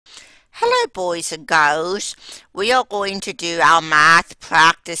Hello boys and girls, we are going to do our math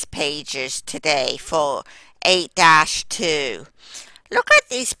practice pages today for 8-2. Look at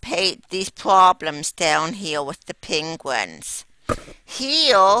these problems down here with the penguins.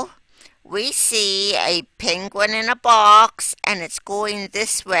 Here we see a penguin in a box and it's going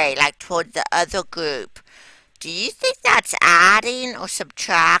this way, like toward the other group. Do you think that's adding or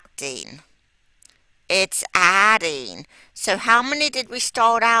subtracting? It's adding. So how many did we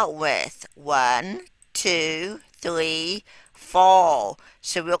start out with? 1, 2, 3, 4.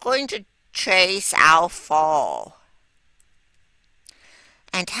 So we're going to trace our 4.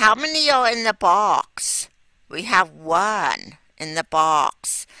 And how many are in the box? We have 1 in the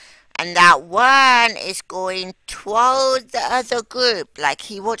box. And that 1 is going toward the other group, like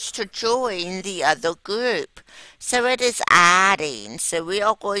he wants to join the other group. So it is adding. So we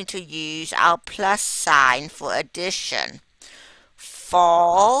are going to use our plus sign for addition.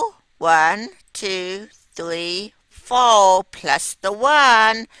 4, 1, 2, 3, 4 plus the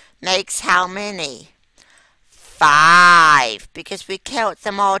 1 makes how many? 5, because we count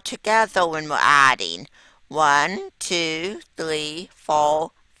them all together when we're adding. 1, 2, 3,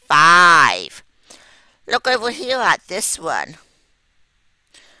 4, 5. Look over here at this one.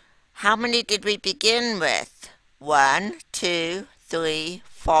 How many did we begin with? 1, 2, 3,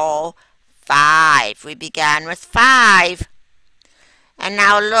 4, 5. We began with 5. And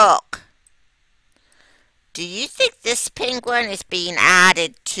now look. Do you think this penguin is being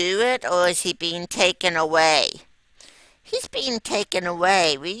added to it, or is he being taken away? He's being taken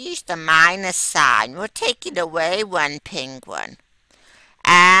away. We used the minus sign. We're taking away 1 penguin.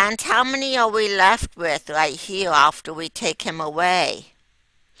 And how many are we left with right here after we take him away?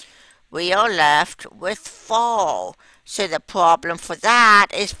 We are left with 4. So the problem for that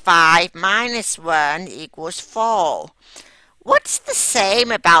is 5 minus 1 equals 4. What's the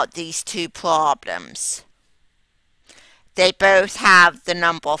same about these two problems? They both have the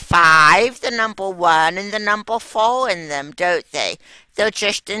number 5, the number 1, and the number 4 in them, don't they? They're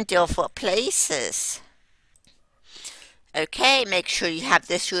just in different places. Okay, make sure you have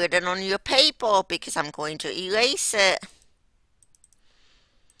this written on your paper because I'm going to erase it.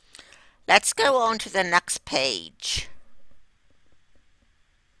 Let's go on to the next page.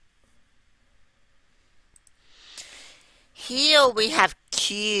 Here we have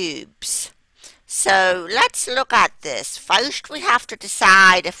cubes. So let's look at this. First we have to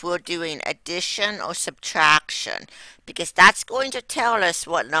decide if we're doing addition or subtraction, because that's going to tell us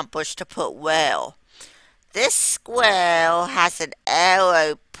what numbers to put where. This square has an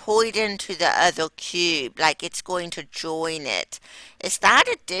arrow pointing to the other cube, like it's going to join it. Is that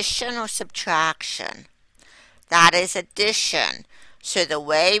addition or subtraction? That is addition. So the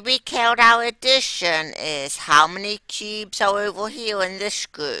way we count our addition is how many cubes are over here in this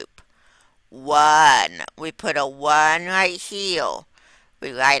group? 1. We put a 1 right here.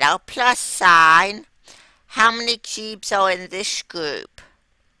 We write our plus sign. How many cubes are in this group?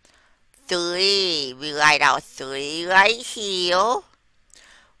 3. We write our 3 right here.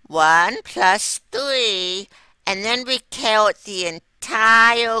 1 plus 3. And then we count the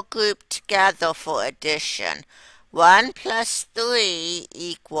entire group together for addition. 1 plus 3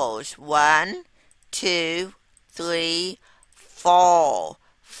 equals 1, 2, 3, 4.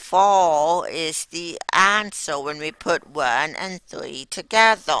 4 is the answer when we put 1 and 3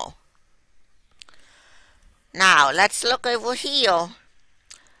 together. Now let's look over here.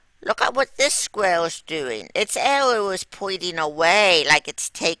 Look at what this square is doing. Its arrow is pointing away, like it's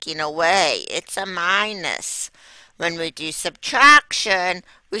taking away. It's a minus. When we do subtraction,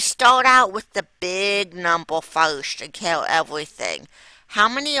 we start out with the big number first and count everything. How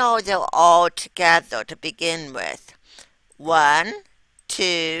many are there all together to begin with? 1,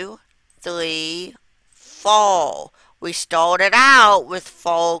 2, 3, 4. We started out with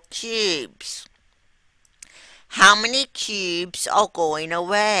 4 cubes. How many cubes are going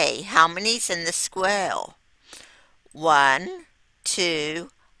away? How many's in the square? 1, 2,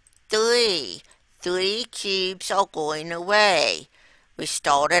 3. 3 cubes are going away. We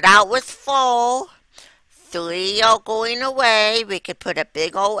started out with 4. 3 are going away. We could put a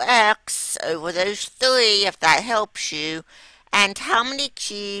big old X over those 3 if that helps you. And how many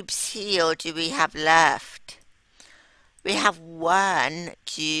cubes here do we have left? We have 1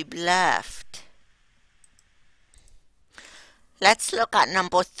 cube left. Let's look at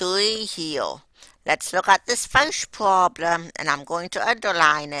number 3 here. Let's look at this first problem, and I'm going to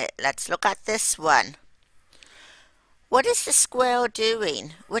underline it. Let's look at this one. What is the square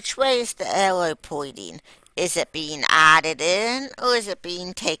doing? Which way is the arrow pointing? Is it being added in, or is it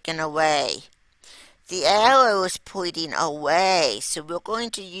being taken away? the arrow is pointing away, so we're going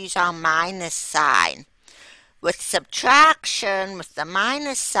to use our minus sign. With subtraction, with the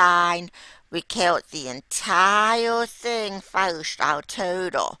minus sign, we count the entire thing first, our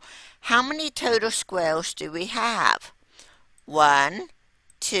total. How many total squares do we have? 1,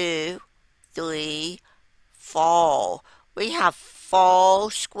 2, 3, 4. We have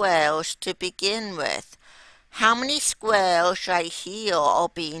 4 squares to begin with. How many squares right here are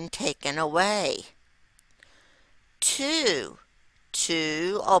being taken away? 2.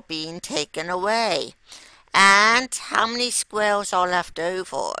 2 are being taken away. And how many squares are left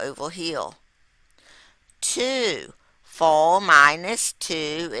over here? 2. 4 minus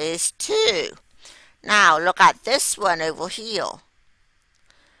 2 is 2. Now look at this one over here.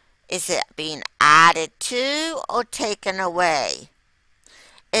 Is it being added to or taken away?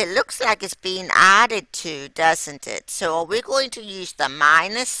 It looks like it's being added to, doesn't it? So are we going to use the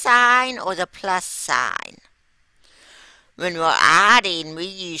minus sign or the plus sign? When we're adding, we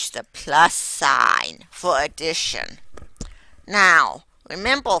use the plus sign for addition. Now,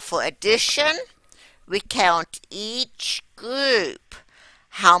 remember, for addition, we count each group.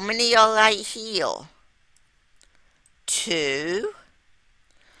 How many are right here? 2.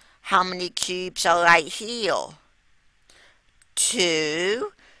 How many cubes are right here?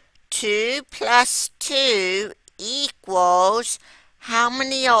 2. 2 plus 2 equals, how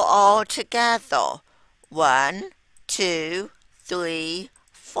many are all together? 1, 2, 3,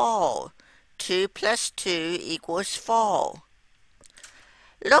 4. 2 plus 2 equals 4.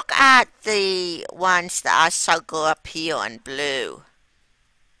 Look at the ones that are circled up here in blue.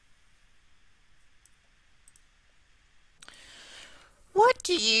 What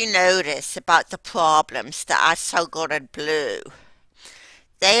do you notice about the problems that are circled in blue?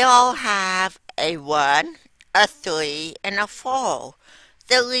 They all have a 1, a 3, and a 4.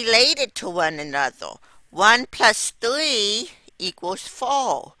 They're related to one another. 1 plus 3 equals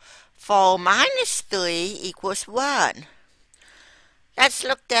 4. 4 minus 3 equals 1. Let's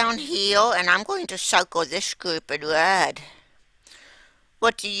look down here, and I'm going to circle this group in red.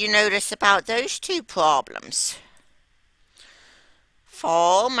 What do you notice about those two problems?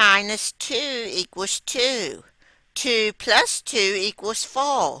 4 minus 2 equals 2. 2 plus 2 equals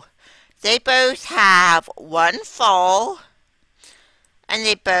 4. They both have 1 4, and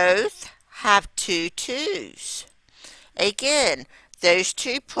they both have 2 2's. Again, those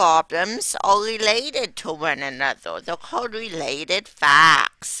two problems are related to one another. They're called related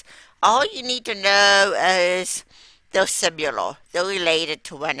facts. All you need to know is they're similar. They're related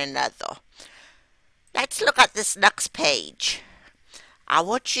to one another. Let's look at this next page. I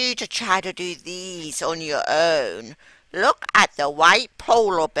want you to try to do these on your own. Look at the white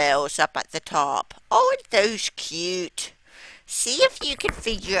polar bears up at the top. Aren't those cute? See if you can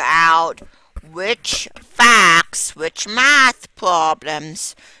figure out which facts, which math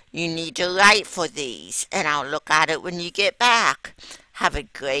problems you need to write for these. And I'll look at it when you get back. Have a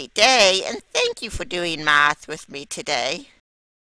great day, and thank you for doing math with me today.